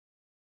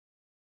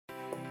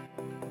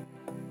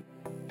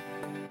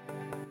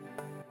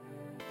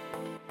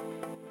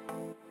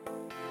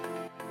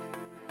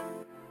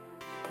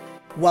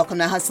Welcome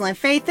to Hustle and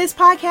Faith. This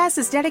podcast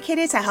is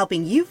dedicated to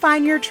helping you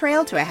find your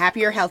trail to a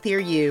happier, healthier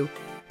you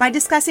by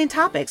discussing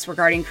topics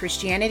regarding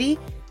Christianity,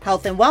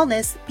 health and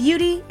wellness,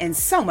 beauty, and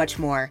so much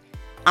more.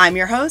 I'm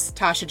your host,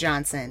 Tasha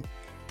Johnson.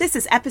 This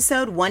is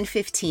episode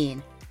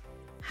 115.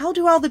 How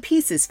do all the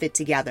pieces fit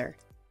together?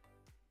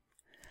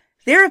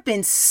 There have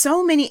been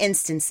so many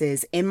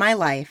instances in my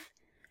life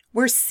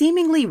where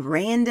seemingly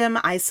random,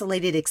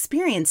 isolated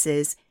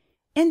experiences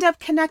end up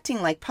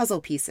connecting like puzzle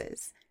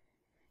pieces.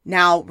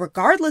 Now,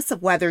 regardless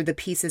of whether the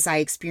pieces I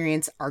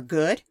experience are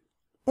good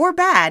or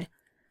bad,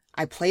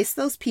 I place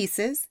those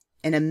pieces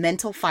in a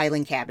mental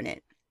filing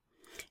cabinet.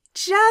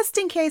 Just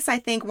in case I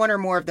think one or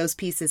more of those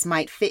pieces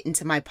might fit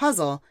into my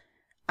puzzle,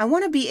 I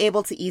want to be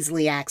able to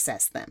easily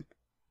access them.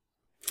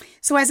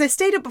 So as I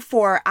stated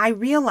before, I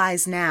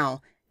realize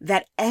now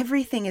that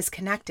everything is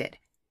connected.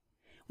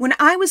 When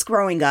I was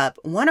growing up,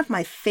 one of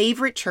my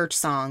favorite church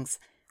songs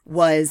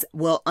was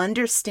 "We'll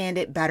Understand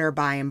It Better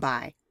By and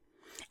By."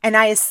 And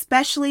I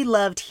especially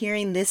loved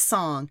hearing this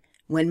song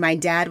when my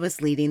dad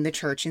was leading the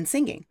church and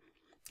singing.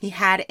 He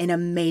had an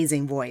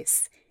amazing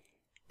voice.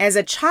 As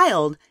a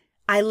child,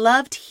 I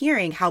loved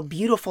hearing how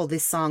beautiful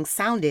this song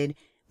sounded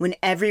when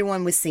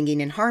everyone was singing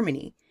in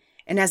harmony.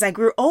 And as I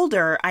grew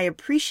older, I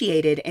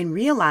appreciated and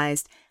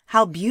realized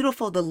how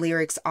beautiful the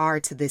lyrics are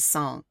to this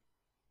song.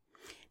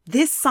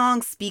 This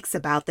song speaks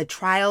about the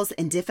trials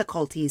and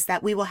difficulties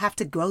that we will have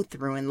to go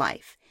through in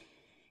life.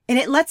 And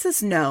it lets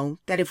us know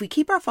that if we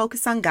keep our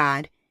focus on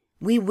God,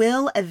 we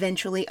will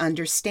eventually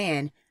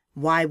understand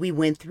why we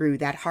went through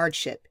that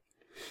hardship.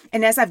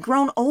 And as I've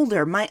grown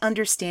older, my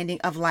understanding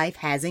of life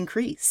has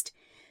increased.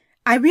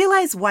 I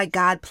realize why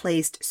God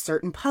placed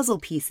certain puzzle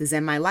pieces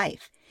in my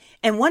life.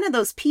 And one of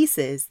those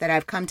pieces that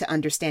I've come to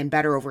understand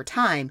better over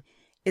time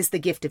is the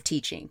gift of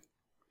teaching.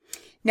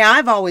 Now,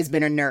 I've always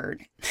been a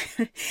nerd.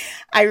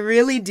 I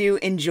really do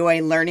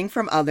enjoy learning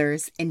from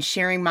others and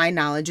sharing my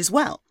knowledge as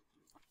well.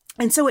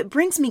 And so it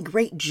brings me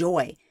great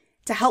joy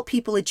to help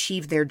people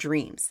achieve their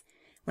dreams.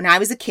 When I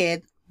was a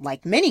kid,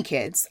 like many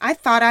kids, I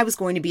thought I was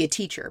going to be a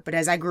teacher. But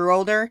as I grew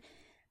older,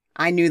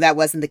 I knew that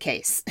wasn't the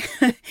case.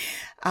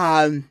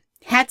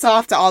 Hats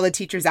off to all the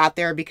teachers out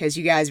there because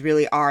you guys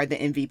really are the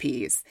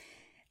MVPs.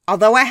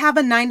 Although I have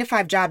a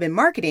 9-to-5 job in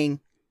marketing,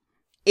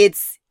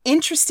 it's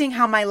interesting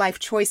how my life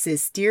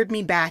choices steered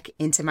me back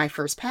into my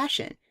first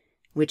passion,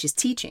 which is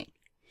teaching.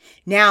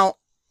 Now,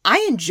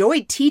 I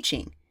enjoyed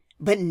teaching,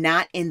 but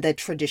not in the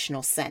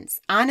traditional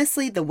sense.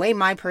 Honestly, the way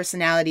my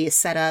personality is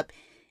set up,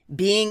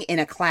 being in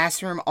a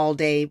classroom all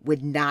day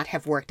would not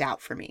have worked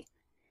out for me.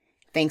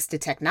 Thanks to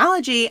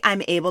technology,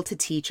 I'm able to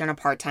teach on a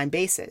part-time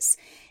basis.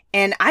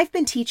 And I've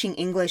been teaching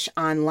English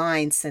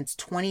online since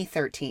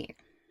 2013.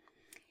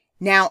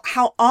 Now,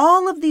 how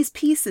all of these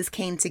pieces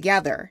came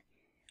together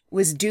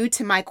was due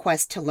to my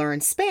quest to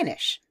learn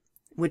Spanish,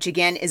 which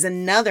again is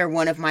another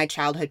one of my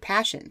childhood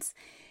passions.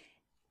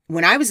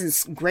 When I was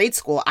in grade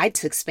school, I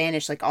took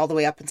Spanish like all the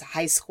way up into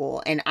high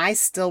school, and I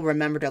still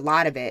remembered a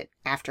lot of it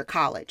after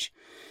college.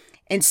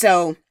 And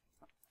so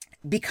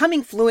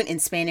becoming fluent in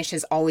Spanish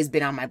has always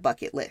been on my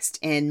bucket list,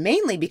 and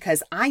mainly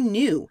because I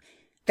knew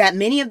that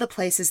many of the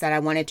places that I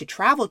wanted to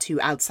travel to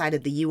outside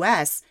of the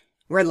U.S.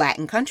 were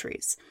Latin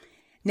countries.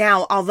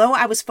 Now, although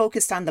I was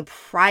focused on the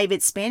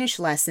private Spanish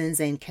lessons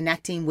and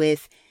connecting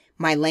with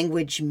my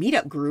language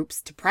meetup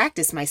groups to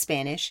practice my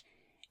Spanish,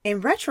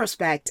 in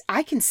retrospect,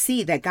 I can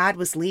see that God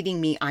was leading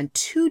me on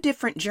two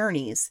different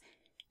journeys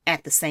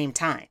at the same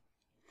time.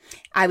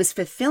 I was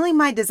fulfilling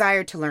my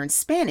desire to learn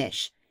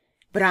Spanish,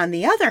 but on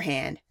the other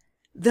hand,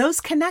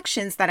 those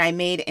connections that I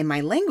made in my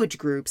language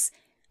groups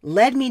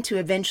led me to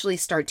eventually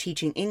start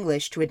teaching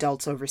English to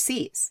adults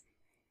overseas.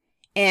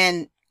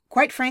 And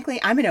quite frankly,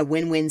 I'm in a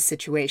win-win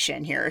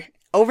situation here.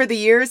 Over the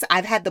years,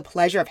 I've had the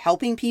pleasure of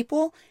helping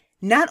people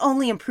not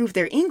only improve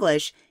their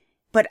English,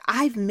 but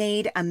I've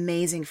made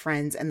amazing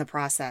friends in the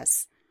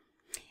process.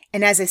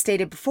 And as I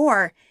stated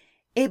before,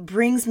 it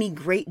brings me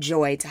great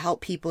joy to help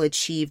people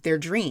achieve their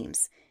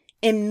dreams.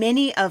 And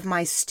many of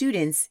my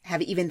students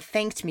have even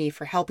thanked me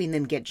for helping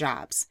them get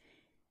jobs.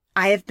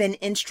 I have been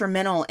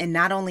instrumental in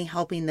not only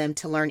helping them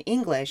to learn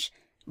English,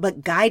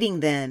 but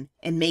guiding them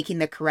in making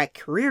the correct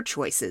career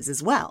choices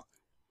as well.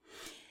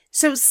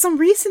 So some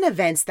recent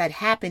events that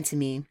happened to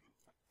me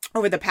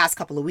over the past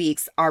couple of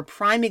weeks are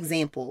prime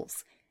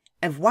examples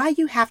of why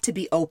you have to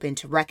be open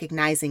to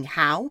recognizing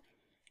how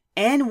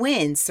and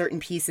when certain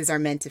pieces are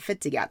meant to fit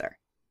together.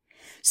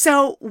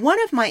 So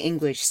one of my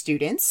English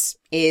students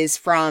is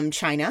from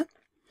China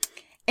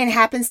and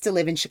happens to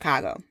live in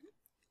Chicago.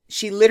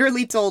 She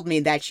literally told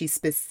me that she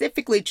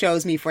specifically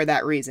chose me for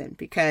that reason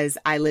because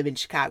I live in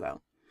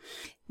Chicago.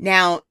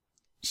 Now,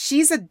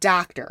 she's a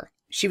doctor.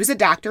 She was a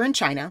doctor in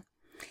China,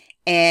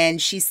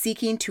 and she's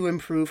seeking to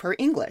improve her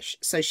English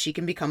so she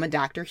can become a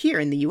doctor here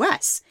in the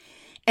U.S.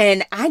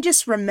 And I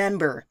just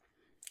remember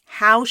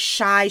how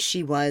shy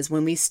she was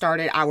when we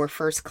started our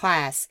first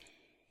class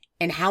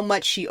and how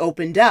much she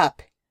opened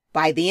up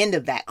by the end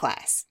of that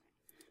class.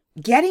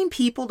 Getting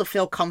people to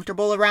feel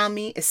comfortable around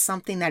me is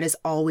something that has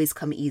always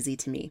come easy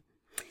to me.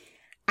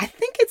 I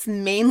think it's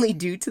mainly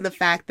due to the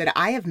fact that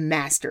I have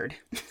mastered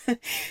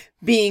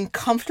being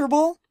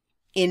comfortable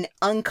in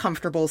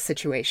uncomfortable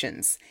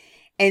situations.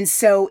 And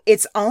so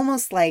it's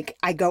almost like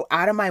I go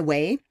out of my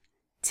way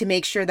to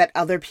make sure that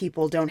other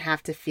people don't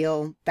have to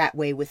feel that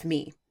way with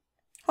me.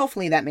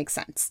 Hopefully that makes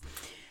sense.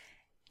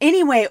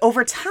 Anyway,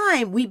 over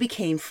time, we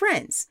became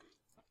friends.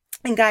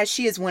 And guys,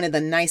 she is one of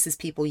the nicest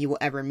people you will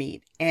ever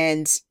meet.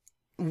 And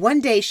one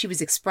day she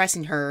was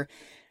expressing her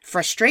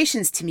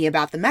frustrations to me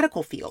about the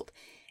medical field.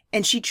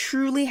 And she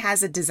truly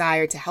has a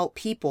desire to help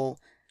people,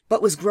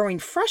 but was growing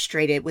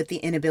frustrated with the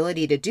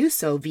inability to do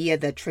so via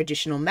the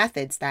traditional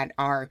methods that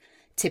are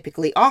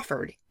typically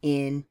offered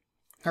in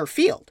her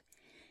field.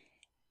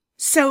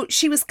 So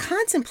she was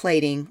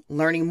contemplating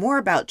learning more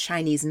about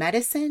Chinese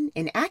medicine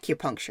and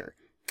acupuncture.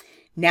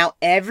 Now,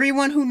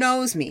 everyone who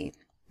knows me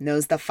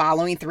knows the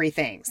following 3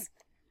 things.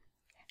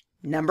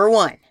 Number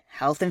 1,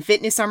 health and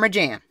fitness are my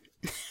jam.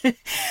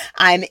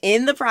 I'm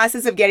in the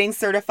process of getting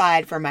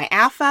certified for my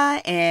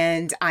AFA,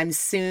 and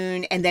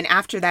then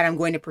after that, I'm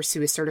going to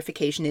pursue a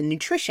certification in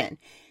nutrition.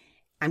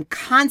 I'm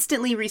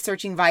constantly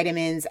researching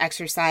vitamins,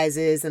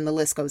 exercises, and the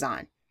list goes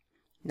on.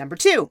 Number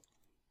 2,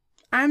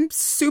 I'm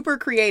super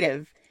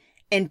creative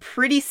and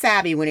pretty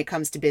savvy when it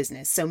comes to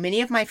business, so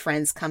many of my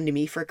friends come to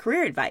me for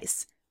career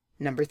advice.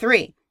 Number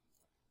 3,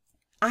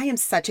 I am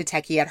such a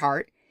techie at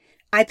heart.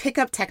 I pick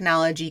up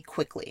technology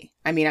quickly.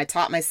 I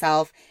taught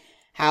myself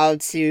how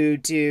to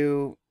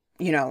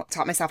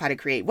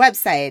create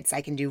websites.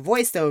 I can do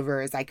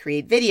voiceovers. I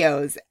create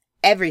videos,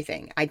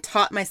 everything. I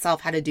taught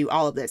myself how to do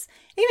all of this.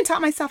 I even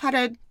taught myself how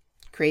to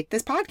create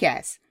this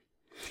podcast.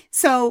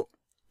 So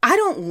I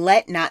don't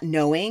let not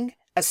knowing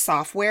a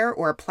software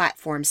or a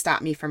platform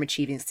stop me from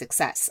achieving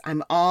success.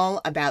 I'm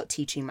all about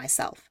teaching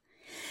myself.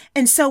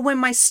 And so when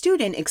my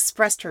student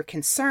expressed her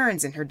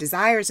concerns and her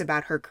desires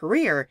about her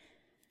career,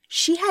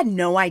 she had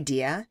no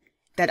idea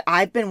that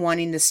I've been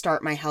wanting to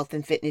start my health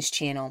and fitness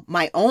channel,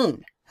 my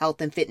own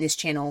health and fitness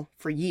channel,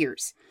 for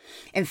years.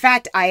 In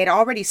fact, I had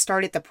already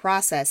started the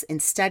process in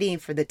studying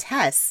for the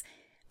tests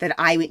that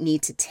I would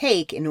need to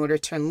take in order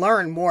to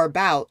learn more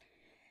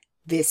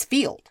this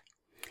field.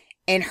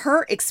 And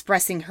her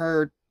expressing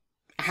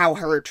how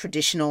her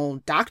traditional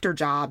doctor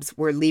jobs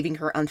were leaving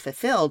her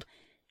unfulfilled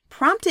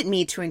prompted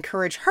me to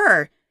encourage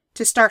her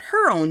to start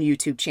her own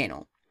YouTube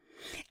channel.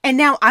 And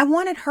now I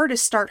wanted her to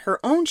start her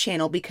own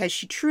channel because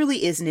she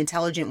truly is an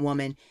intelligent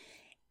woman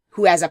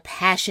who has a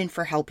passion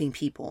for helping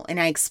people. And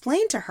I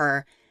explained to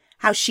her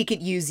how she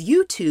could use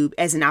YouTube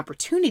as an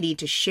opportunity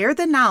to share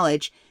the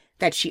knowledge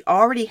that she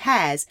already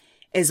has,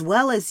 as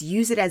well as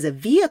use it as a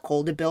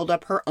vehicle to build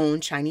up her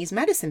own Chinese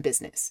medicine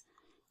business.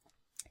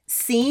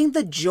 Seeing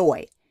the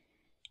joy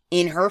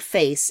in her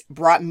face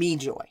brought me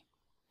joy.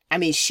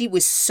 She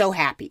was so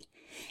happy.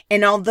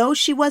 And although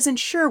she wasn't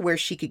sure where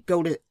she could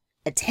go to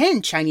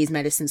attend Chinese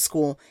medicine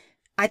school,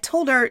 I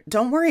told her,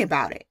 don't worry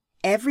about it.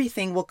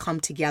 Everything will come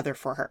together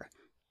for her.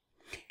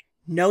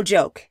 No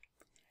joke.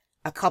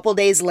 A couple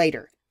days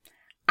later,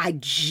 I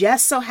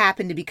just so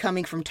happened to be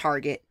coming from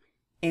Target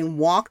and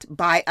walked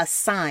by a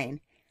sign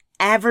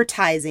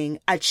advertising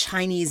a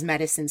Chinese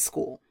medicine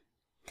school.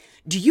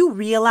 Do you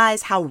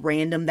realize how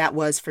random that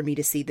was for me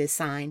to see this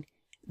sign?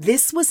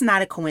 This was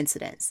not a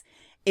coincidence.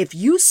 If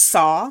you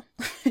saw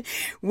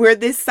where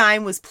this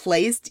sign was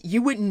placed,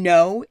 you would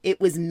know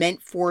it was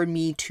meant for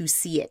me to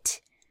see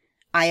it.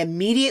 I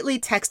immediately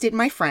texted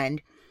my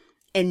friend,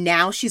 and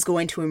now she's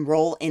going to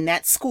enroll in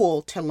that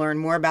school to learn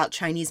more about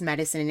Chinese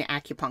medicine and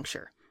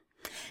acupuncture.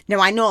 Now,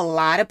 I know a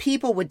lot of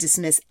people would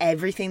dismiss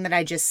everything that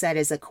I just said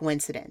as a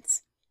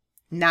coincidence.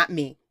 Not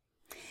me.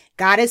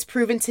 God has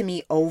proven to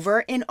me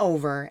over and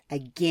over,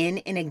 again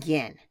and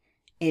again,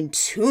 in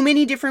too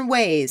many different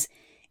ways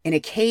and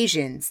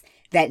occasions,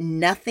 that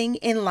nothing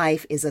in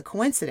life is a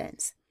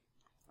coincidence.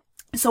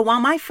 So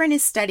while my friend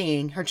is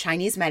studying her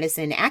Chinese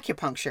medicine and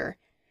acupuncture,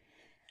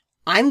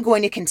 I'm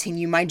going to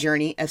continue my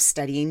journey of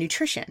studying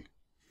nutrition.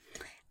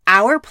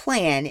 Our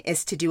plan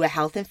is to do a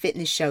health and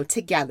fitness show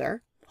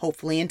together,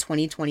 hopefully in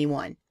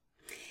 2021.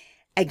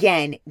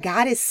 Again,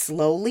 God is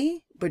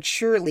slowly but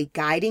surely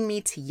guiding me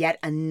to yet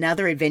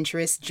another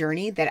adventurous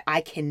journey that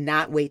I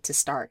cannot wait to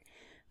start.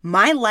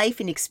 My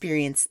life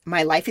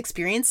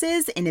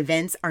experiences and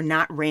events are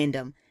not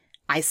random,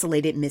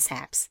 isolated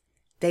mishaps.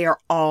 They are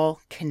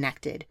all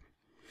connected.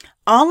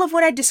 All of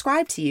what I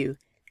described to you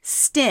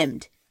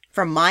stemmed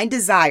from my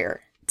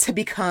desire to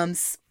become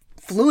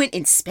fluent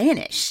in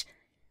Spanish.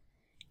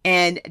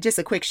 And just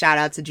a quick shout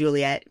out to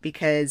Juliet,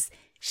 because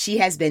she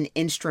has been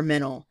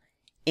instrumental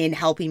in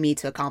helping me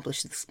to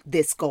accomplish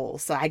this goal.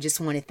 So I just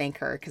want to thank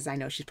her, because I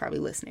know she's probably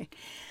listening.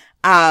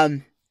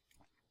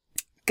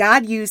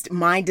 God used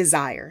my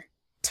desire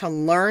to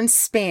learn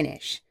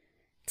Spanish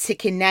to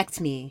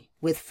connect me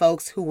with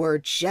folks who were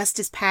just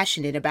as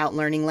passionate about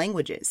learning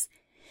languages.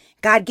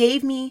 God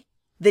gave me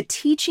the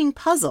teaching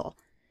puzzle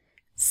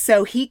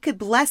so he could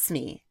bless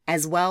me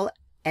as well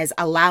as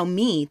allow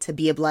me to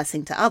be a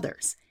blessing to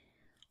others.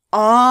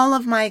 All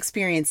of my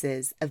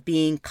experiences of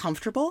being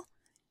comfortable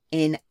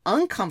in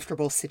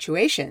uncomfortable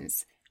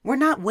situations were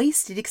not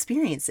wasted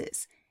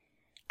experiences.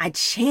 I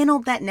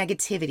channeled that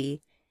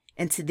negativity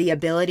into the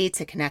ability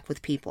to connect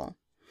with people.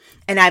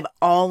 And I've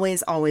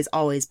always, always,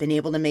 always been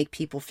able to make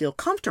people feel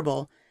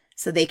comfortable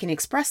so they can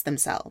express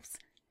themselves.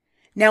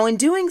 Now, in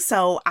doing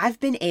so, I've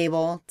been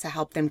able to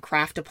help them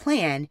craft a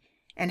plan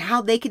and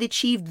how they could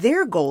achieve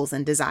their goals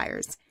and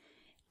desires.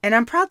 And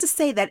I'm proud to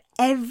say that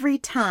every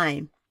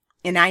time,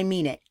 and I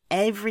mean it,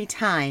 every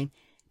time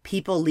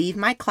people leave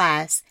my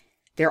class,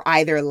 they're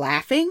either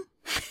laughing,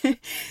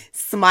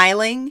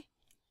 smiling,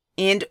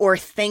 and or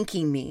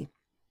thanking me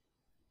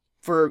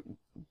for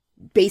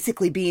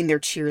basically being their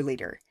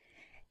cheerleader.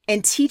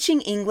 And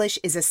teaching English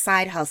is a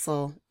side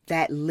hustle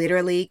that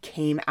literally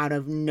came out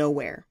of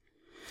nowhere.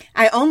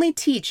 I only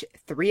teach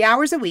 3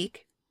 hours a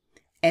week,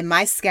 and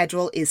my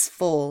schedule is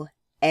full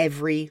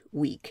every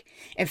week.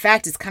 In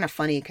fact, it's kind of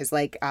funny because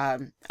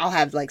I'll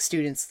have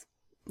students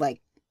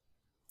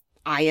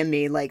eyeing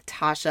me like,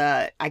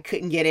 Tasha, I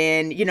couldn't get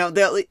in.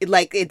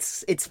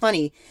 It's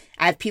funny.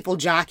 I have people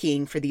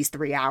jockeying for these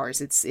 3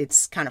 hours.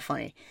 It's kind of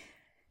funny.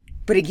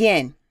 But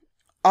again,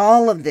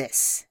 all of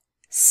this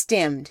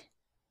stemmed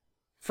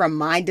from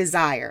my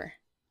desire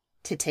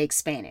to take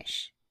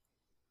Spanish.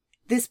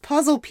 This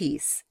puzzle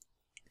piece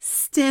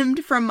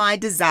stemmed from my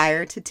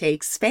desire to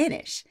take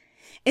Spanish.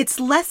 It's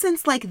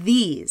lessons like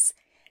these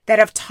that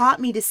have taught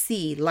me to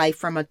see life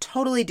from a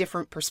totally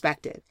different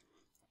perspective.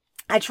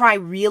 I try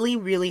really,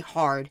 really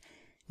hard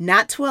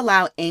not to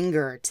allow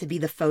anger to be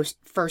the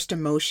first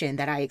emotion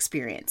that I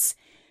experience.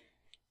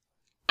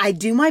 I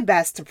do my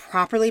best to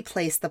properly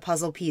place the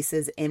puzzle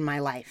pieces in my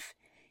life.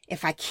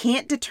 If I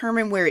can't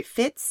determine where it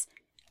fits,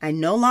 I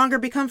no longer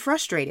become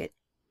frustrated.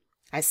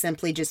 I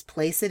simply just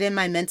place it in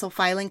my mental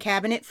filing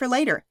cabinet for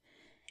later.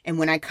 And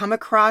when I come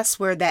across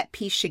where that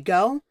piece should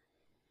go,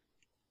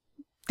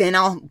 then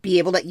I'll be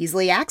able to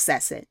easily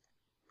access it.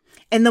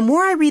 And the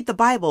more I read the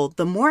Bible,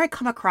 the more I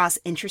come across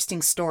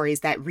interesting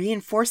stories that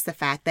reinforce the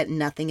fact that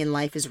nothing in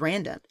life is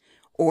random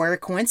or a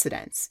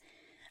coincidence.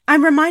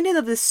 I'm reminded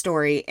of this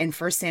story in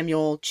 1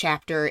 Samuel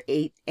chapter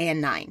 8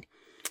 and 9.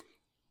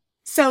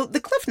 So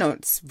the Cliff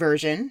Notes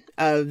version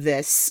of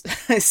this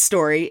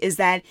story is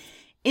that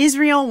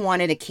Israel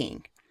wanted a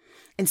king.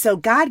 And so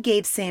God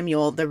gave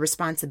Samuel the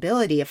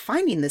responsibility of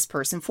finding this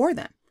person for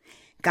them.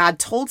 God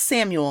told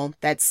Samuel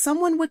that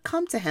someone would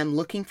come to him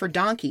looking for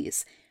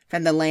donkeys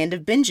from the land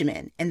of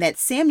Benjamin, and that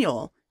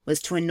Samuel was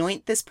to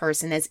anoint this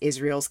person as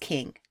Israel's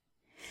king.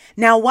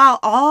 Now, while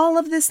all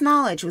of this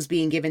knowledge was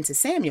being given to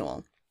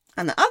Samuel,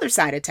 on the other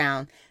side of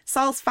town,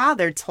 Saul's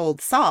father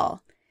told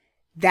Saul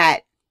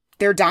that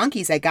their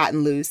donkeys had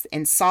gotten loose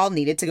and Saul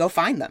needed to go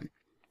find them.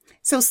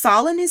 So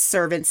Saul and his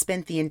servants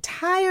spent the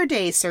entire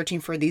day searching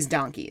for these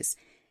donkeys,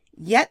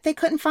 yet they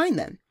couldn't find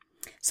them.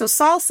 So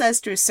Saul says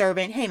to his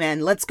servant, "Hey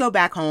man, let's go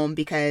back home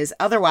because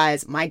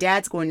otherwise my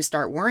dad's going to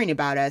start worrying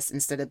about us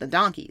instead of the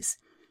donkeys."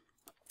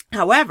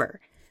 However,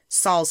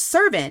 Saul's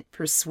servant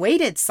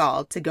persuaded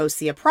Saul to go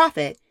see a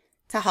prophet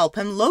to help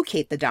him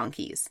locate the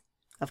donkeys.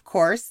 Of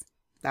course,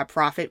 that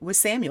prophet was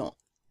Samuel.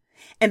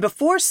 And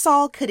before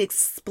Saul could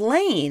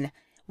explain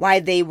why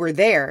they were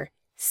there,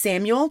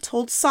 Samuel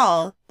told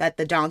Saul that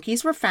the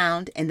donkeys were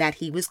found and that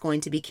he was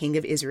going to be king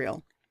of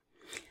Israel.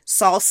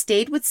 Saul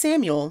stayed with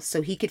Samuel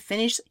so he could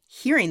finish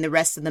hearing the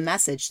rest of the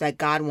message that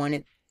God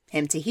wanted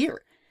him to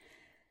hear.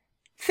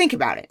 Think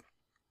about it.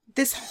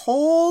 This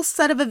whole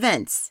set of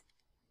events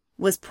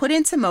was put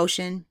into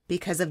motion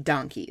because of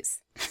donkeys.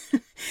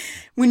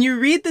 When you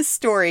read the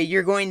story,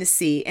 you're going to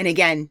see, and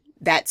again,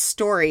 that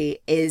story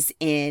is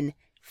in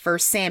 1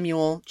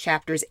 Samuel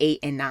chapters 8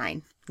 and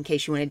 9, in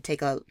case you want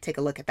to take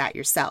a look at that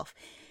yourself.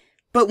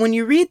 But when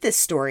you read this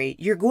story,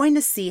 you're going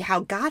to see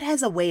how God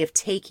has a way of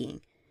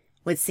taking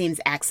what seems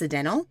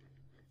accidental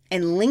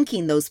and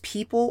linking those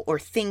people or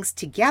things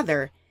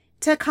together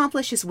to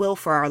accomplish His will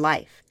for our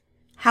life.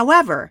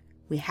 However,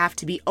 we have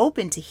to be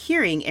open to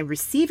hearing and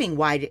receiving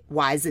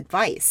wise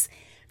advice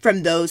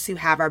from those who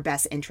have our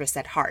best interests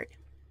at heart.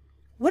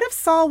 What if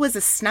Saul was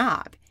a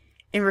snob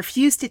and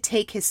refused to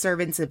take his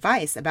servant's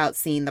advice about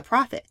seeing the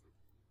prophet?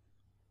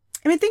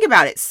 I mean, think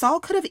about it. Saul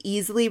could have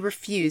easily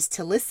refused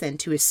to listen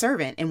to his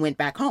servant and went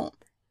back home.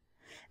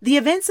 The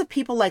events of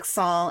people like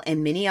Saul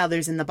and many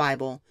others in the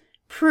Bible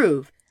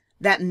prove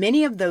that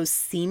many of those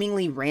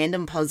seemingly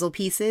random puzzle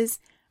pieces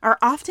are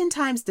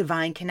oftentimes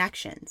divine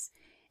connections.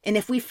 And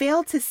if we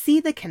fail to see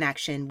the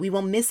connection, we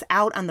will miss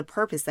out on the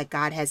purpose that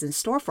God has in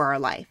store for our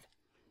life.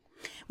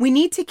 We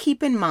need to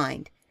keep in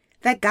mind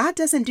that God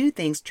doesn't do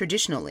things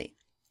traditionally.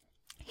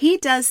 He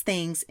does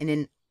things in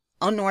an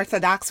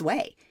unorthodox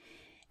way.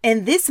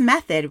 And this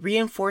method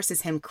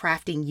reinforces Him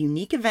crafting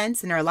unique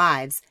events in our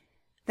lives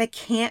that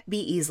can't be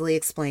easily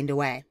explained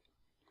away,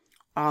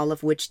 all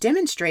of which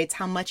demonstrates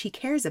how much He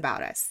cares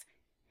about us.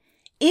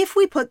 If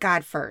we put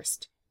God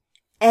first,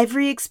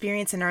 every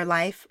experience in our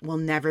life will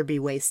never be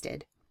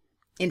wasted.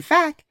 In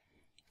fact,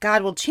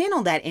 God will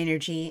channel that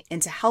energy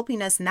into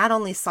helping us not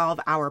only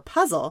solve our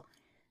puzzle,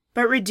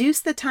 but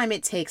reduce the time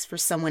it takes for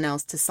someone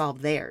else to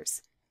solve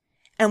theirs.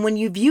 And when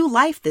you view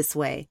life this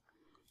way,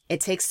 it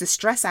takes the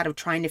stress out of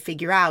trying to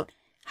figure out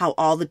how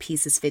all the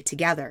pieces fit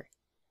together.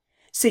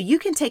 So you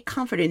can take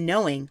comfort in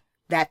knowing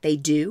that they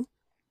do,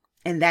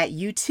 and that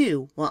you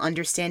too will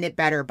understand it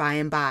better by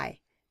and by,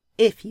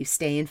 if you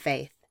stay in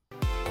faith.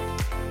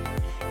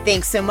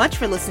 Thanks so much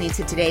for listening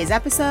to today's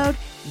episode.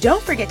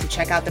 Don't forget to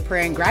check out the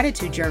Prayer and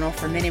Gratitude Journal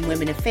for Men and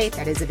Women of Faith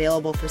that is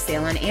available for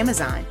sale on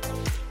Amazon.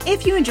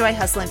 If you enjoy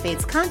Hustle and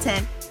Faith's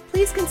content,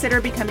 please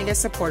consider becoming a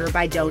supporter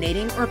by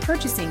donating or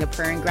purchasing a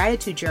Prayer and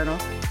Gratitude Journal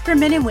for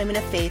Men and Women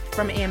of Faith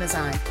from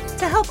Amazon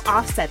to help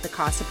offset the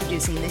cost of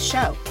producing this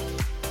show.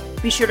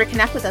 Be sure to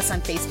connect with us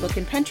on Facebook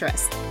and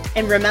Pinterest.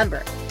 And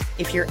remember,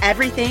 if you're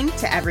everything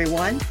to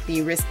everyone, then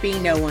you risk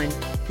being no one.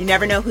 You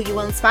never know who you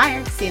will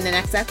inspire. See you in the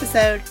next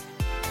episode.